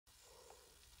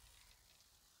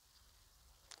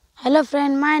Hello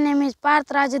friend, my name is Parth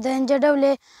Rajadhan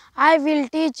Jadavle. I will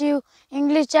teach you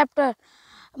English chapter.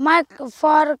 My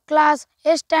for class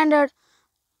A standard.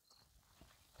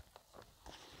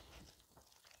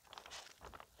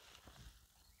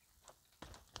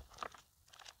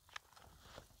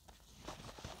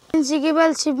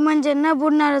 Insignificant ship म्हणजे न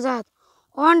बुडणारा जहाज.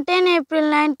 On 10 April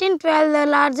 1912, the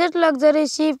largest luxury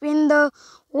ship in the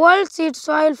world set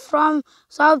sail from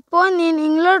Southport in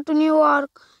England to New York.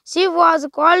 Ship was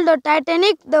called the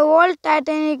Titanic. The old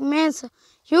Titanic means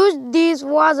huge. This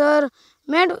was her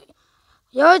made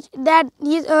huge. That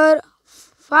is her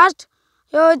first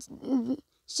huge.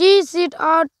 She set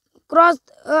out across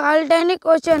the Atlantic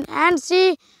Ocean and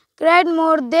she carried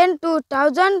more than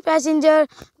 2,000 passengers.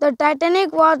 The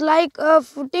Titanic was like a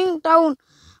floating town.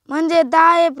 म्हणजे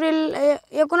 10 April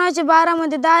 1912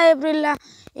 मध्ये 10 एप्रिलला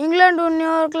इंग्लंडहून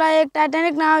न्यूयॉर्कला एक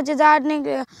Titanic नावाचे जहाज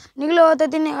निघलं होतं.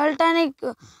 तिने अल्टानिक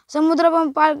समुद्र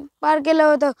पण पार केलं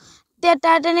होतं. त्या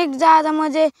टायटॅनिक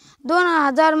जहाजामध्ये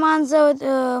 2000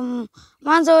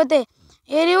 माणसं होते.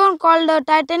 Everyone called the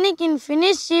Titanic in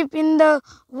Finnish ship in the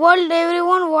world.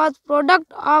 Everyone was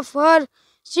product of her.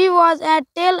 She was as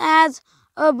tall as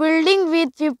a building with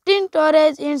 15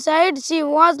 stories inside. She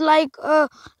was like a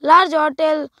large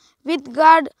hotel with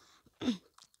guard,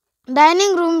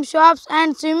 dining room, shops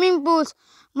and swimming pools.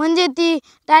 म्हणजे ती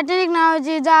Titanic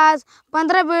नावाची जहाज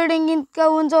 15 building इतकं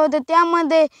उंच होतं.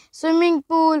 त्यामध्ये swimming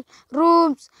पूल,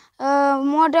 rooms,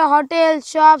 मोठे hotel,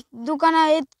 shops, दुकानं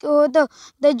इतकं होतं.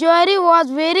 The journey was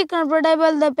very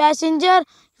comfortable. The passengers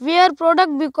were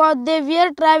product because they were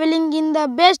traveling in the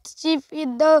best ship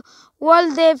in the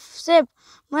world. They safe.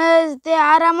 म्हणजे ते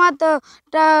आरामात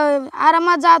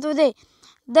जात होते.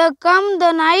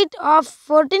 The night of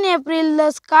 14 April,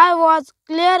 the sky was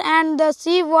clear and the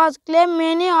sea was clear.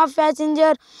 Many of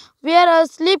passengers were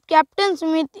asleep. Captain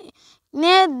Smith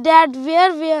knew that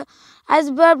were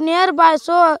iceberg nearby,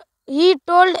 so he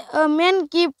told men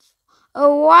keep a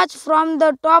watch from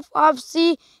the top of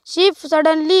ship.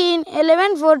 Suddenly, in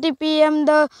 11:40 p.m.,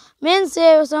 the men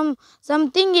saw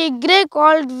something grey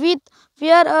called with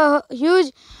fear a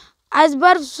huge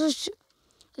iceberg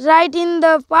right in the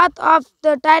path of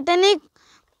the Titanic.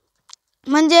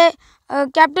 म्हणजे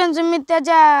captain Smith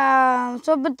त्याच्या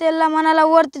सोबत त्याला म्हणाला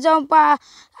वरती जाऊन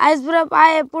iceberg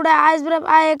आहे, पुढे iceberg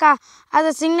आहे का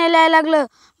असं सिग्नल यायला लागलं.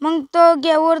 मग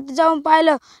तो वरती जाऊन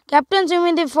पाहिलं. कॅप्टन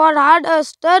स्मिथ फॉर हार्ड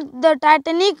स्टर the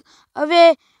Titanic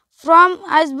away from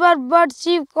iceberg but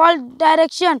she called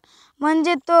direction.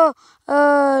 म्हणजे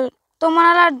तो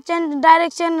म्हणाला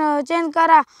डायरेक्शन चेंज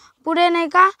करा, पुढे नाही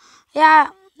का या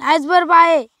आइसबर्ग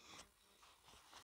आहे.